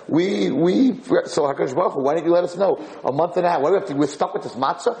that, so HaKadosh Baruch Hu, why didn't you let us know? A month and a half. We're stuck with this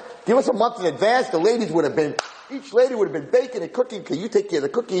matzah? Give us a month in advance. The ladies would have been Each lady would have been baking and cooking, because you take care of the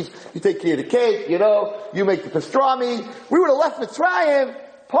cookies, you take care of the cake, you make the pastrami. We would have left Mitzrayim,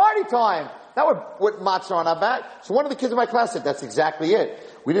 party time. That would put matzah on our back. So one of the kids in my class said, that's exactly it.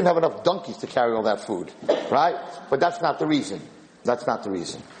 We didn't have enough donkeys to carry all that food. Right? But that's not the reason. That's not the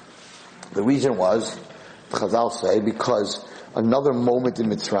reason. The reason was, Chazal say, because another moment in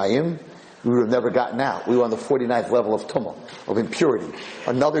Mitzrayim, we would have never gotten out. We were on the 49th level of tumah, of impurity.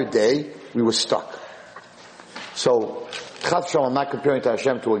 Another day, we were stuck. So, Chaz Shalom, I'm not comparing to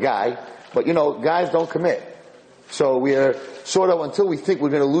Hashem to a guy, but guys don't commit. So we are sort of, until we think we're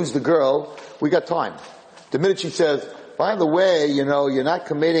going to lose the girl, we got time. The minute she says, by the way, you're not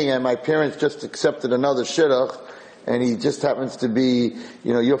committing, and my parents just accepted another shidduch, and he just happens to be,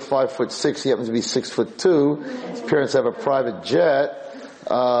 you're 5'6", he happens to be 6'2", his parents have a private jet,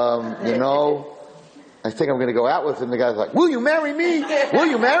 I think I'm going to go out with him. The guy's like, will you marry me? Will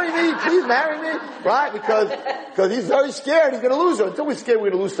you marry me? Please marry me. Right? Because he's very scared. He's going to lose her. Until we're scared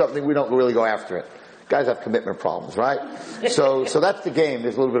we're going to lose something, we don't really go after it. Guys have commitment problems, right? So that's the game.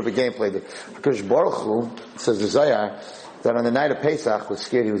 There's a little bit of a gameplay. Because Baruch Hu, says the Zayar, that on the night of Pesach was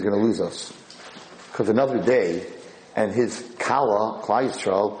scared he was going to lose us. Because another day, and his Kala, Klal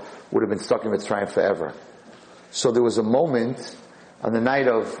Yisrael, would have been stuck in Mitzrayim forever. So there was a moment on the night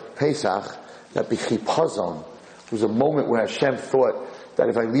of Pesach that b'chipazon was a moment where Hashem thought that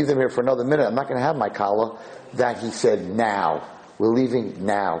if I leave them here for another minute, I'm not going to have my Kala. That he said, now. We're leaving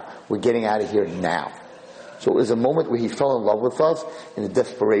now. We're getting out of here now. So it was a moment where he fell in love with us, in a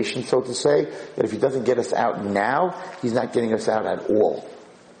desperation, so to say, that if he doesn't get us out now, he's not getting us out at all.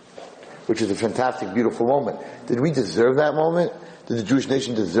 Which is a fantastic, beautiful moment. Did we deserve that moment? Did the Jewish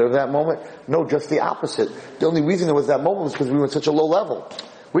nation deserve that moment? No, just the opposite. The only reason there was that moment was because we were at such a low level.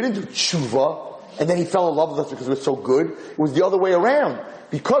 We didn't do tshuva, and then he fell in love with us because we were so good. It was the other way around.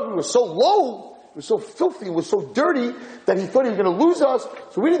 Because we were so low, we were so filthy, we were so dirty, that he thought he was going to lose us,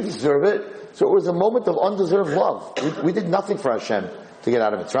 so we didn't deserve it. So it was a moment of undeserved love. We did nothing for Hashem to get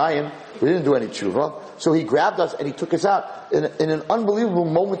out of Mitzrayim. We didn't do any tshuva. So he grabbed us and he took us out in an unbelievable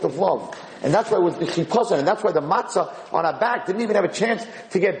moment of love. And that's why it was the chipazon, and that's why the matzah on our back didn't even have a chance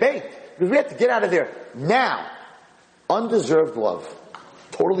to get baked. Because we had to get out of there now. Undeserved love.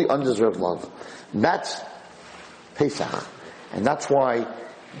 Totally undeserved love. And that's Pesach. And that's why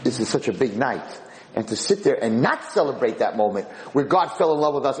this is such a big night. And to sit there and not celebrate that moment where God fell in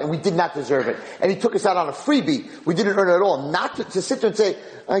love with us and we did not deserve it. And He took us out on a freebie. We didn't earn it at all. Not to sit there and say,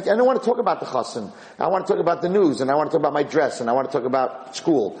 I don't want to talk about the chassan. I want to talk about the news, and I want to talk about my dress, and I want to talk about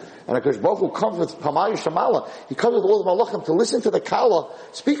school. And Hakadosh Baruch Hu comes with Pamayu Shamala. He comes with all the malachim to listen to the Kala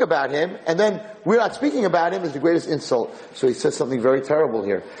speak about Him, and then we're not speaking about Him is the greatest insult. So He says something very terrible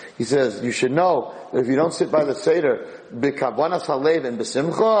here. He says, you should know that if you don't sit by the Seder, b'kavanas halev and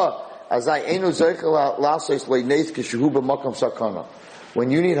b'simcha, when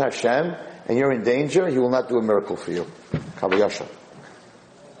you need Hashem and you're in danger, He will not do a miracle for you. Kavayasha.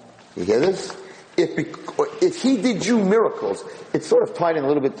 You hear this? If He did you miracles, it's sort of tied in a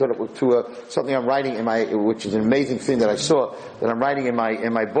little bit to something I'm writing which is an amazing thing that I saw, that I'm writing in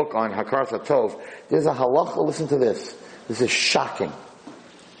my book on Hakaras HaTov. There's a halacha, listen to this. This is shocking.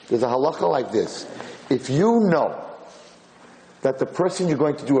 There's a halacha like this. If you know that the person you're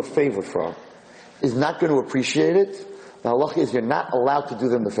going to do a favor for is not going to appreciate it, the halacha is you're not allowed to do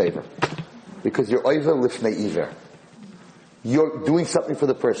them the favor. Because you're oiver lifnei iver. You're doing something for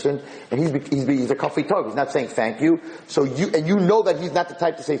the person, and he's a kafei tov. He's not saying thank you. So you know that he's not the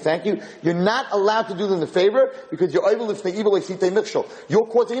type to say thank you. You're not allowed to do them the favor because you're oiver lifnei iver leisitei mikshol. You're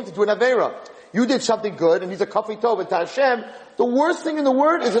causing him to do an avera. You did something good, and he's a kafei tov, and to Hashem, the worst thing in the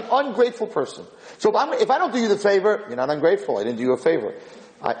world is an ungrateful person. So if I don't do you the favor, you're not ungrateful. I didn't do you a favor.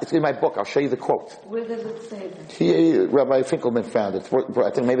 It's in my book. I'll show you the quote. Where does it say that? Rabbi Finkelman found it. I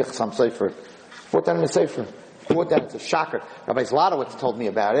think maybe Chassam Sefer. Brought down in the Sefer. Brought down, it's a shocker. Rabbi Zlotowitz told me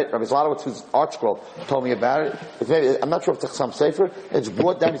about it. Rabbi Zlotowitz, who's Art Scroll, told me about it. I'm not sure if it's Chassam Sefer. It's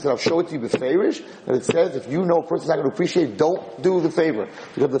brought down. He said, I'll show it to you beferish. And it says, if you know a person's not going to appreciate it, don't do the favor.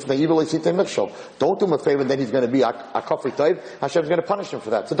 Because it's evil mikshol. Don't do him a favor, and then he's going to be a kafei tov. Hashem's going to punish him for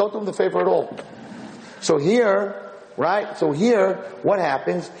that. So don't do him the favor at all. So here, right? So here, what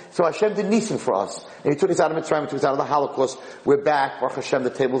happens? So Hashem did nisim for us. And He took us out of Mitzrayim, He took us out of the Holocaust. We're back. Baruch Hashem,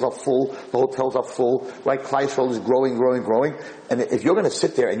 the tables are full, the hotels are full, right? Klal Yisrael is growing, growing, growing. And if you're going to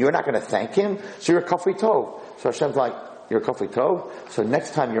sit there and you're not going to thank Him, so you're a kafei tov. So Hashem's like, you're a kafei tov? So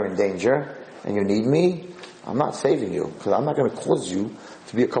next time you're in danger and you need me, I'm not saving you, because I'm not going to cause you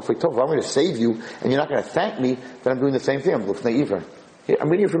to be a kafei tov. If I'm going to save you and you're not going to thank me, then I'm doing the same thing. I'm lifnei iver. I'm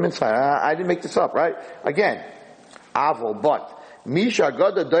reading it from inside. I didn't make this up, right? Again, avol, but Misha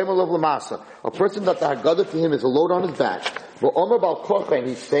Haggadah Daimalav Lamasa. A person that the Haggadah to him is a load on his back. V'omer Bal Korcha, and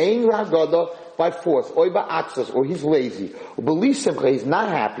he's saying the Haggadah by force, or ba'atzos, or he's lazy, or belisimcha, he's not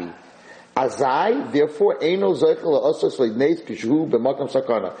happy. Azai, therefore, eino zeicher la'asos leidneis kishu b'makam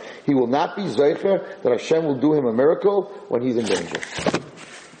sakana. He will not be zeicher that Hashem will do him a miracle when he's in danger.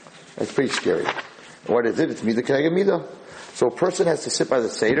 That's pretty scary. What is it? It's midah k'neged midah. So a person has to sit by the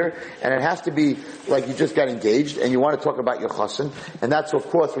Seder, and it has to be like you just got engaged, and you want to talk about your chassan. And that's, of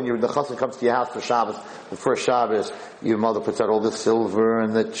course, when the chassan comes to your house for Shabbos, the first Shabbos, your mother puts out all the silver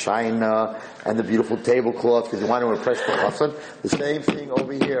and the china and the beautiful tablecloth because you want to impress the chassan. The same thing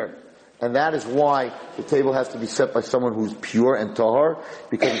over here. And that is why the table has to be set by someone who's pure and tahor,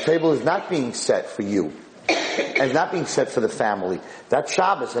 because the table is not being set for you. And it's not being set for the family. That's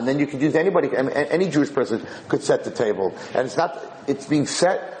Shabbos, and then you could use anybody, any Jewish person could set the table. And it's being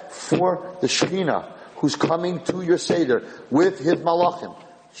set for the Shekhinah, who's coming to your Seder with his malachim.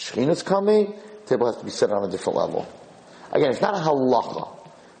 Shekhinah's coming, the table has to be set on a different level. Again, it's not a halacha.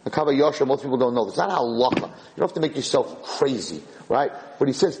 The Kavah Yasha, most people don't know. It's not a halacha. You don't have to make yourself crazy, right? But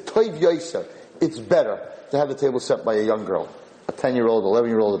he says, Toiv Yosef, it's better to have the table set by a young girl, a 10-year-old,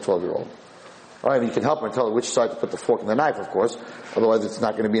 11-year-old, a 12-year-old. All right, I mean, you can help her and tell her which side to put the fork and the knife, of course. Otherwise, it's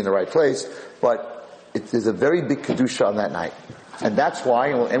not going to be in the right place. But there's a very big kedusha on that night, and that's why.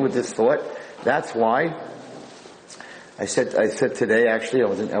 And we'll end with this thought. That's why I said today. Actually,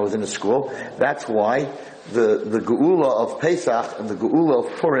 I was in a school. That's why the geula of Pesach and the geula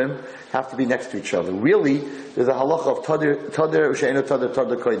of Purim have to be next to each other. Really, there's a halacha of tader she'eno tader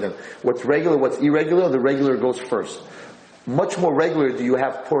koydem. What's regular, what's irregular, the regular goes first. Much more regular do you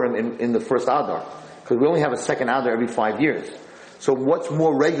have Purim in the first Adar, because we only have a second Adar every 5 years. So what's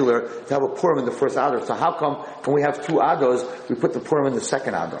more regular to have a Purim in the first Adar? So how come when we have two Adars, we put the Purim in the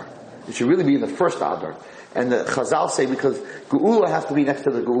second Adar? It should really be in the first Adar. And the Chazal say because Geula has to be next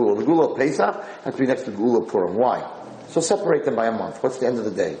to the Geula. The Geula of Pesach has to be next to the Geula of Purim. Why? So separate them by a month. What's the end of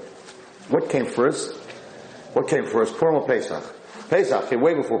the day? What came first? Purim or Pesach? Pesach came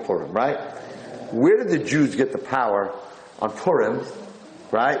way before Purim, right? Where did the Jews get the power on Purim,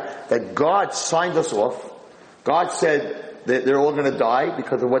 right? That God signed us off. God said that they're all going to die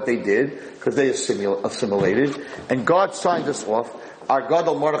because of what they did, because they assimilated. And God signed us off. Our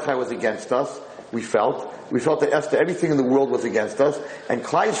Gadol Mordechai was against us. We felt that Esther, everything in the world was against us. And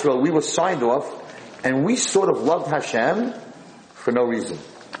Klal Yisrael, we were signed off. And we sort of loved Hashem for no reason.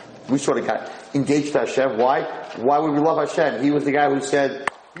 We sort of got engaged to Hashem. Why? Why would we love Hashem? He was the guy who said,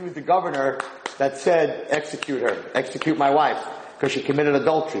 he was the governor that said, execute her, execute my wife, because she committed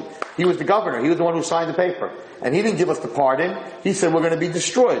adultery. He was the governor. He was the one who signed the paper. And he didn't give us the pardon. He said we're going to be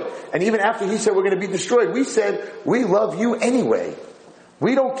destroyed. And even after he said we're going to be destroyed, we said, we love you anyway.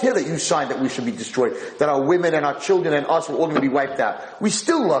 We don't care that you signed that we should be destroyed, that our women and our children and us were all going to be wiped out. We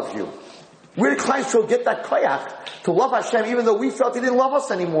still love you. Where did Klal Yisrael get that koyach to love Hashem even though we felt he didn't love us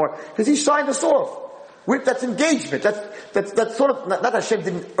anymore? Because he signed us off. That's engagement. That's sort of, not Hashem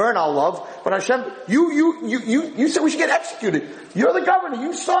didn't earn our love, but Hashem, you said we should get executed. You're the governor,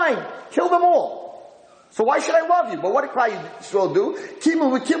 you signed, kill them all. So why should I love you? But what did Klal Yisrael do?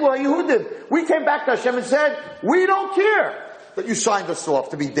 We came back to Hashem and said, we don't care that you signed us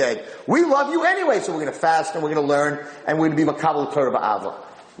off to be dead. We love you anyway, so we're going to fast and we're going to learn and we're going to be makabel Torah ba'ava.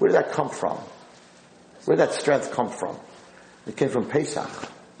 Where did that come from? Where did that strength come from? It came from Pesach.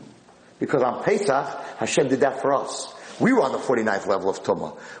 Because on Pesach, Hashem did that for us. We were on the 49th level of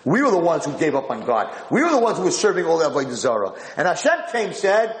Tumah. We were the ones who gave up on God. We were the ones who were serving all the Avodah Zarah. And Hashem came and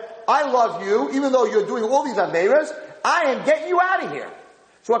said, I love you, even though you're doing all these Averas, I am getting you out of here.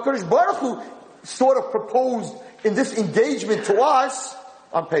 So HaKadosh Baruch Hu sort of proposed in this engagement to us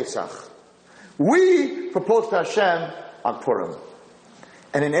on Pesach. We proposed to Hashem on Purim.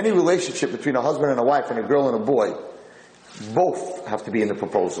 And in any relationship between a husband and a wife and a girl and a boy, both have to be in the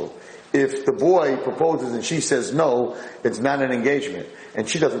proposal. If the boy proposes and she says no, it's not an engagement. And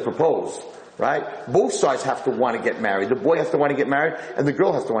she doesn't propose, right? Both sides have to want to get married. The boy has to want to get married and the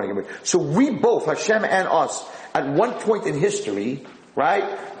girl has to want to get married. So we both, Hashem and us, at one point in history,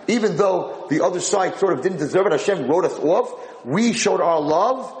 right? Even though the other side sort of didn't deserve it, Hashem wrote us off. We showed our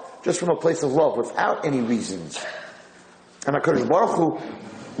love just from a place of love without any reasons. And HaKadosh Baruch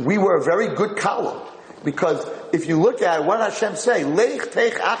Hu, we were a very good kala. Because if you look at it, what did Hashem say? Leich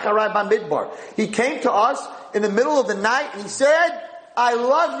teich acharai bamidbar. He came to us in the middle of the night and he said, I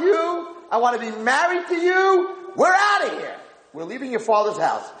love you. I want to be married to you. We're out of here. We're leaving your father's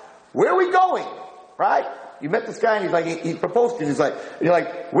house. Where are we going? Right? You met this guy and he's like, he proposed to you. You're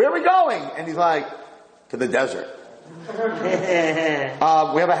like, where are we going? And he's like, to the desert. We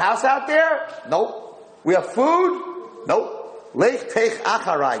have a house out there? Nope. We have food? Nope. Lech teich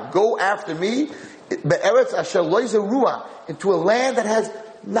acharai. Go after me. Be'eretz asher lo zerua. Into a land that has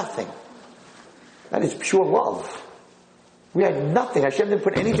nothing. That is pure love. We had nothing. Hashem didn't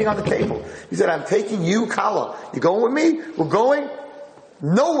put anything on the table. He said, I'm taking you, Kala. You going with me? We're going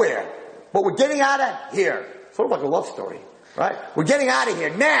nowhere. But we're getting out of here. Sort of like a love story. Right? We're getting out of here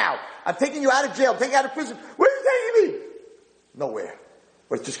now. I'm taking you out of jail. I'm taking you out of prison. Where are you taking me? Nowhere.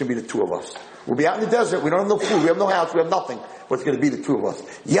 But it's just going to be the two of us. We'll be out in the desert. We don't have no food. We have no house. We have nothing. But it's going to be the two of us.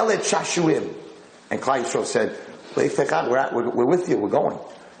 Yell at Shashuim. And Klal Yisrael said, we're with you. We're going.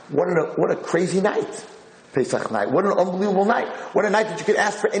 What a crazy night. Pesach night. What an unbelievable night. What a night that you could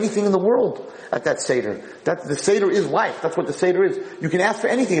ask for anything in the world at that Seder. The Seder is life. That's what the Seder is. You can ask for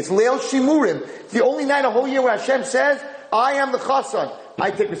anything. It's Leil Shimurim. It's the only night a whole year where Hashem says, I am the Chassan.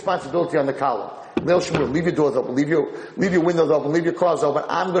 I take responsibility on the Kala. Leil Shimurim. Leave your doors open. Leave your windows open. Leave your cars open.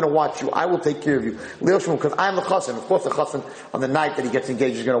 I'm going to watch you. I will take care of you. Leil Shimurim. Because I'm the Chassan. Of course the Chassan on the night that he gets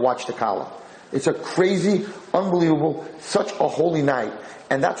engaged is going to watch the Kala. It's a crazy, unbelievable, such a holy night.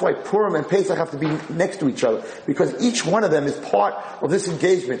 And that's why Purim and Pesach have to be next to each other. Because each one of them is part of this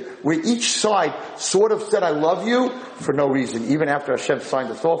engagement. Where each side sort of said, I love you, for no reason. Even after Hashem signed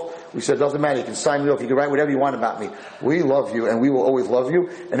us off, we said, doesn't matter, you can sign me off, you can write whatever you want about me. We love you, and we will always love you.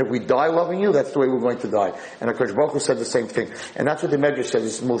 And if we die loving you, that's the way we're going to die. And HaKadosh Baruch Hu said the same thing. And that's what the Medrash says.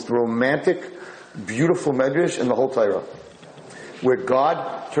 It's the most romantic, beautiful Medrash in the whole Torah. Where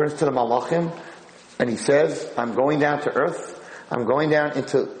God turns to the Malachim, and He says, I'm going down to earth. I'm going down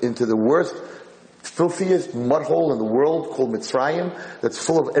into the worst, filthiest mud hole in the world called Mitzrayim, that's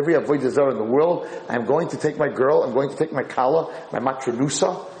full of every avodah zarah in the world. I'm going to take my girl, I'm going to take my Kala, my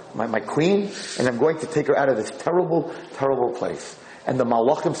Matranusa, my queen, and I'm going to take her out of this terrible, terrible place. And the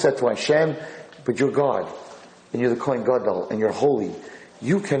Malachim said to Hashem, but you're God, and you're the Kohen Gadol, and you're holy.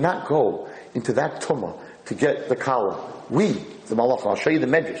 You cannot go into that tumah to get the Kala. We, the Malachim, I'll show you the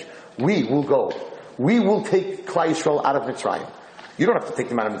Medrash, we will go. We will take Klal Yisrael out of Mitzrayim. You don't have to take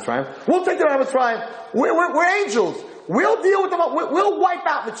them out of Mitzrayim. We'll take them out of Mitzrayim. We're angels. We'll deal with them. We'll wipe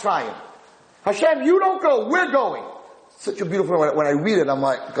out Mitzrayim. Hashem, you don't go. We're going. Such a beautiful way. When I read it, I'm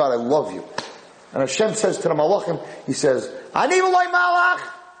like, God, I love you. And Hashem says to the Malachim, He says, Ani v'loi malach,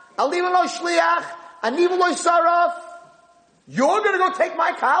 ali v'loi shliach, ani v'loi saraf. You're going to go take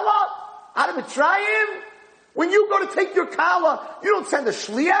my Kala out of Mitzrayim? When you go to take your Kala, you don't send a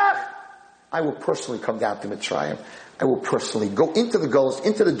shliach. I will personally come down to Mitzrayim. I will personally go into the gulls,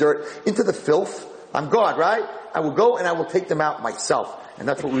 into the dirt, into the filth. I'm God, right? I will go and I will take them out myself. And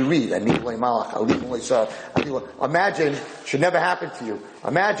that's what we read. Imagine, should never happen to you.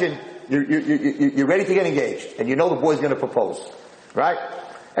 Imagine you're ready to get engaged and you know the boy's going to propose, right?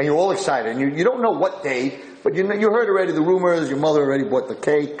 And you're all excited and you don't know what day, but you heard already the rumors, your mother already bought the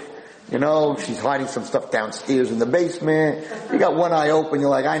cake. You know, she's hiding some stuff downstairs in the basement. You got one eye open.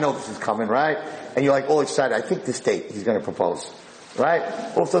 You're like, I know this is coming, right? And you're like all excited. I think this date he's going to propose, right?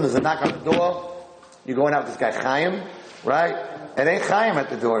 All of a sudden there's a knock on the door. You're going out with this guy Chaim, right? It ain't Chaim at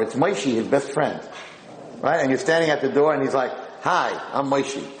the door. It's Moshe, his best friend, right? And you're standing at the door and he's like, hi, I'm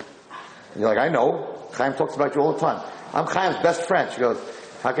Moshe. And you're like, I know. Chaim talks about you all the time. I'm Chaim's best friend. She goes,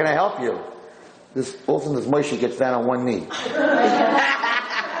 how can I help you? All of a sudden this Moshe gets down on one knee.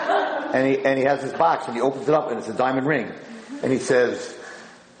 And he has his box and he opens it up and it's a diamond ring. And he says,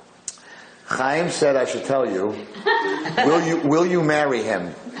 Chaim said I should tell you, will you marry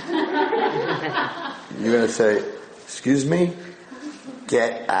him? You're going to say, excuse me?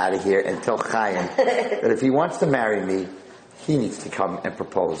 Get out of here and tell Chaim that if he wants to marry me, he needs to come and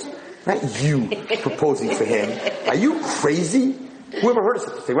propose. Not you proposing for him. Are you crazy? Whoever heard of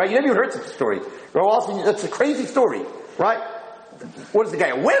such a thing, right? You never even heard such a story. That's a crazy story, right? What is the guy,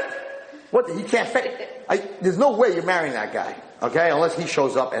 a wimp? What? He can't fake. There's no way you're marrying that guy, okay? Unless he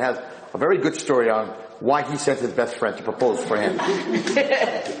shows up and has a very good story on why he sent his best friend to propose for him.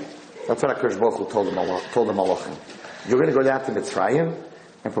 That's what HaKadosh Baruch Hu told the Malachim. You're going to go down to Mitzrayim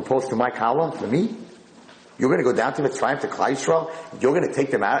and propose to my Kala, for me? You're going to go down to Mitzrayim, to Klal Yisrael? You're going to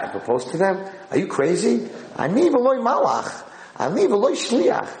take them out and propose to them? Are you crazy? Ani v'loi malach. Ani v'loi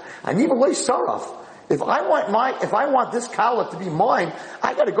shliach. Ani v'loi saraf. If I want this Kala to be mine,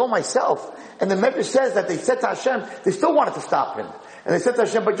 I gotta go myself. And the Medrash says that they said to Hashem, they still wanted to stop him. And they said to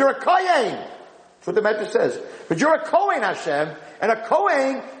Hashem, but you're a Kohen. That's what the Medrash says. But you're a Kohen, Hashem. And a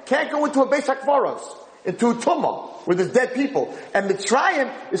Kohen can't go into a Beis HaKvaros, into a Tumah, where there's dead people. And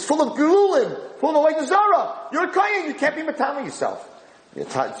Mitzrayim is full of Gelulim, full of Avodah Zarah. You're a Kohen, you can't be Matameh yourself.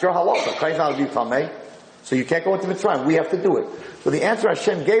 It's your halacha. Kohen's not allowed to be Tameh. So you can't go into Mitzrayim. We have to do it. So the answer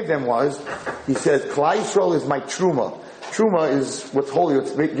Hashem gave them was, He says, Klal Yisrael is my truma. Truma is what's holy,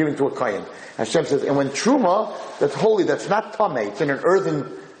 what's given to a kohen. Hashem says, and when Truma, that's holy, that's not tamei, it's in an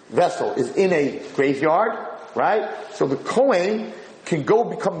earthen vessel, is in a graveyard, right? So the kohen can go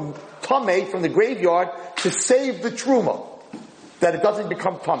become tamei from the graveyard to save the Truma, that it doesn't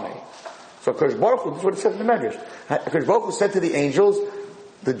become tamei. So Kodesh Baruch Hu, this is what it says in the Medrash. Kodesh Baruch Hu said to the angels,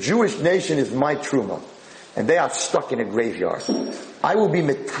 the Jewish nation is my Truma, and they are stuck in a graveyard. I will be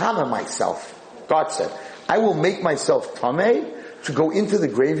metama myself, God said. I will make myself tamei to go into the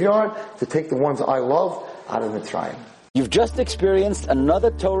graveyard to take the ones I love out of Mitzrayim. You've just experienced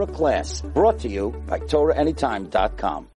another Torah class brought to you by TorahAnytime.com.